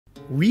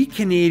We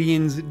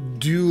Canadians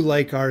do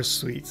like our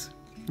sweets.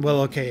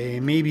 Well, okay,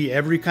 maybe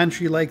every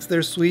country likes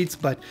their sweets,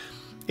 but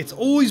it's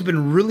always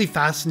been really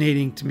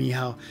fascinating to me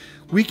how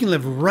we can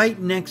live right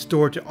next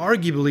door to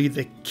arguably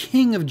the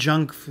king of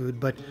junk food,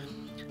 but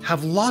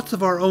have lots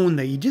of our own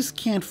that you just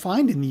can't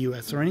find in the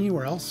US or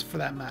anywhere else for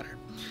that matter.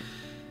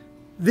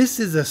 This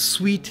is a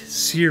sweet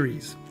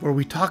series where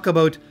we talk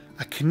about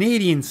a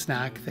Canadian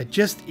snack that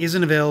just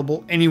isn't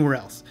available anywhere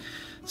else.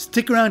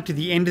 Stick around to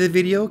the end of the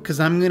video because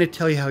I'm going to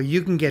tell you how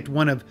you can get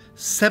one of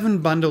 7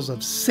 bundles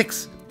of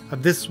 6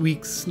 of this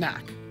week's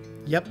snack.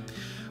 Yep,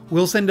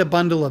 we'll send a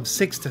bundle of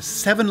 6 to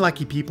 7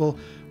 lucky people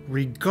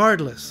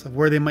regardless of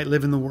where they might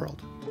live in the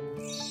world.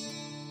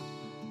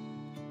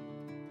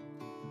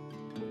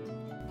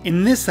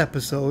 In this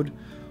episode,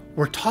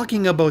 we're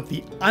talking about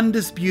the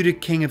undisputed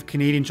king of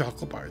Canadian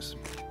chocolate bars.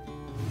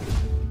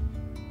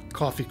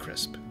 Coffee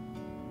Crisp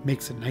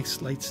makes a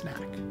nice light snack.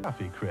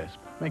 Coffee Crisp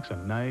makes a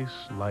nice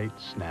light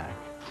snack.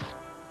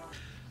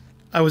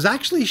 I was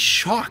actually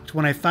shocked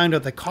when I found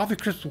out that Coffee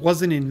Crisp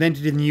wasn't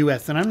invented in the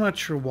US, and I'm not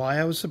sure why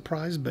I was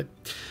surprised, but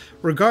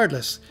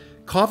regardless,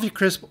 Coffee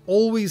Crisp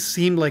always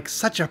seemed like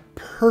such a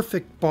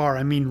perfect bar.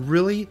 I mean,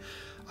 really?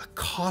 A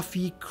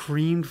coffee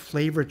cream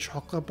flavored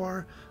chocolate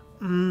bar?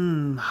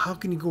 How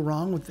can you go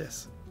wrong with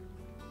this?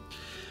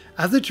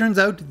 As it turns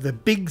out, the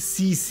Big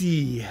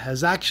CC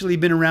has actually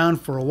been around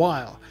for a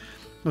while.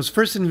 It was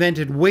first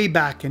invented way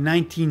back in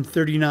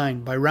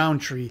 1939 by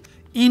Rowntree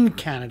in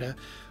Canada,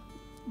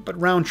 but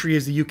Rowntree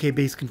is a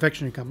UK-based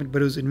confectionery company,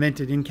 but it was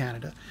invented in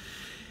Canada.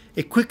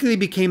 It quickly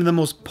became the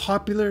most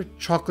popular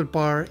chocolate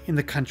bar in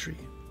the country.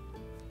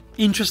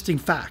 Interesting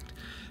fact,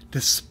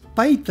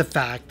 despite the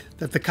fact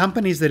that the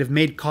companies that have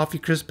made Coffee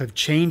Crisp have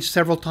changed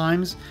several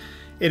times,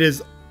 it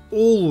has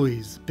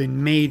always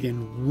been made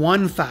in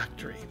one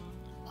factory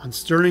on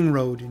Stirling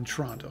Road in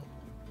Toronto.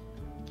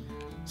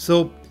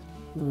 So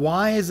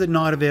why is it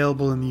not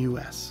available in the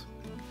US?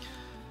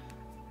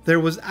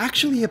 There was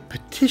actually a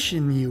petition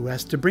in the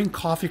US to bring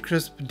Coffee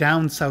Crisp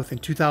down south in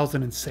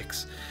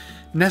 2006.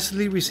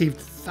 Nestle received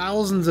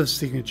thousands of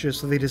signatures,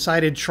 so they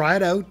decided to try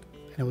it out,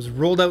 and it was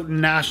rolled out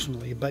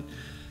nationally, but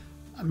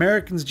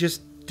Americans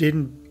just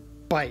didn't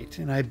bite,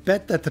 and I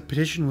bet that the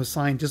petition was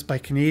signed just by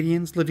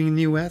Canadians living in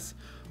the US,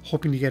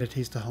 hoping to get a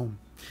taste of home.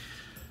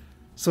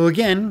 So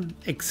again,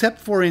 except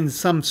for in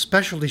some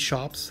specialty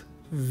shops,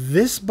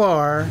 this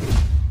bar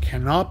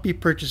cannot be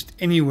purchased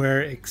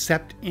anywhere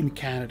except in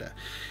Canada.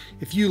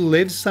 If you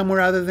live somewhere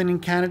other than in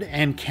Canada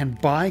and can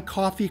buy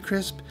Coffee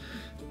Crisp,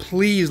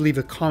 please leave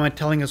a comment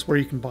telling us where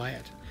you can buy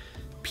it.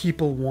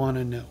 People want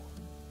to know.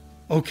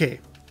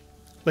 Okay,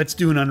 let's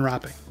do an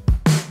unwrapping.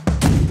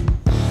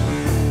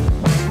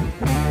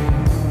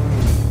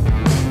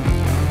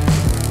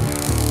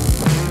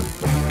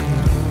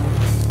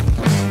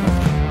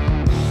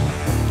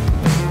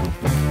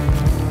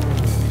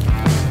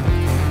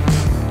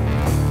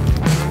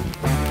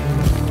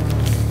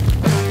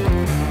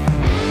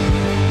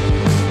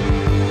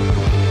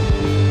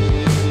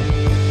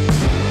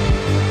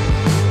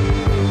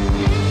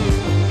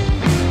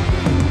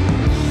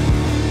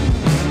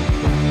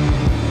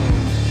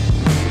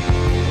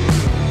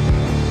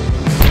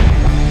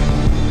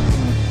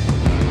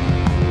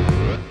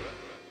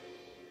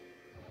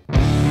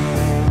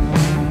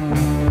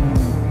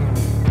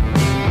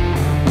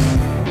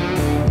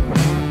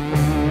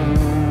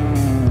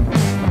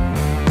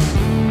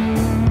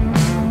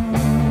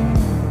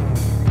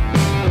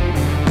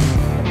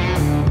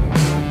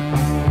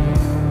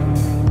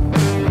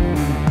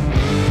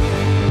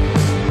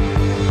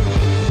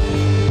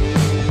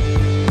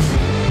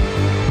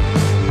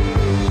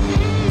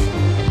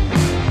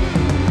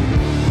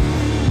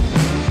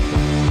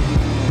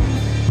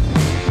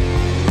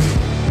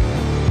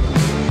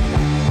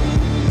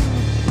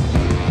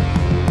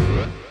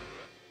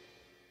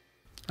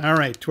 All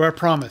right, to our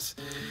promise.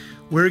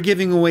 We're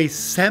giving away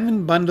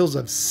 7 bundles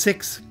of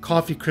 6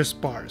 Coffee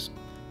Crisp bars.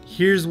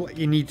 Here's what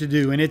you need to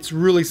do, and it's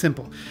really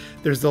simple.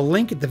 There's a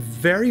link at the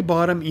very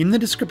bottom in the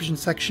description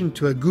section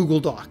to a Google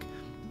Doc.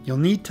 You'll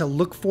need to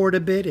look for it a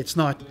bit. It's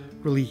not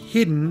really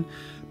hidden,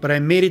 but I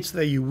made it so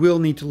that you will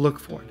need to look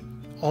for it.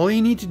 All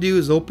you need to do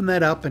is open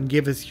that up and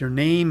give us your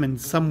name and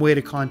some way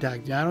to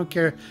contact you. I don't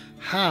care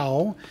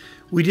how.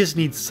 We just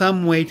need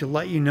some way to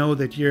let you know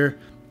that you're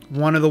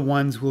one of the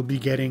ones who will be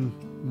getting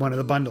one of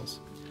the bundles.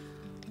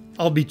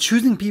 I'll be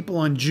choosing people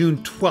on June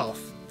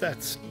 12th.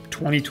 That's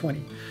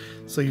 2020.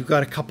 So you've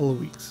got a couple of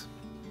weeks.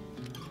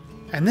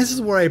 And this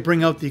is where I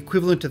bring out the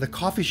equivalent to the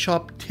coffee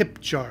shop tip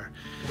jar.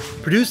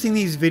 Producing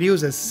these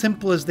videos, as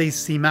simple as they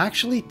seem,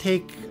 actually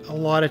take a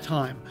lot of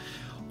time.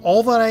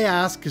 All that I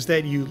ask is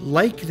that you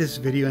like this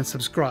video and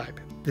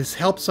subscribe. This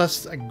helps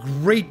us a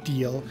great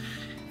deal,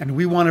 and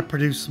we want to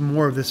produce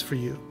more of this for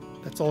you.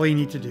 That's all you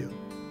need to do.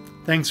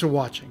 Thanks for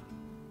watching.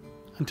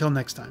 Until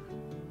next time.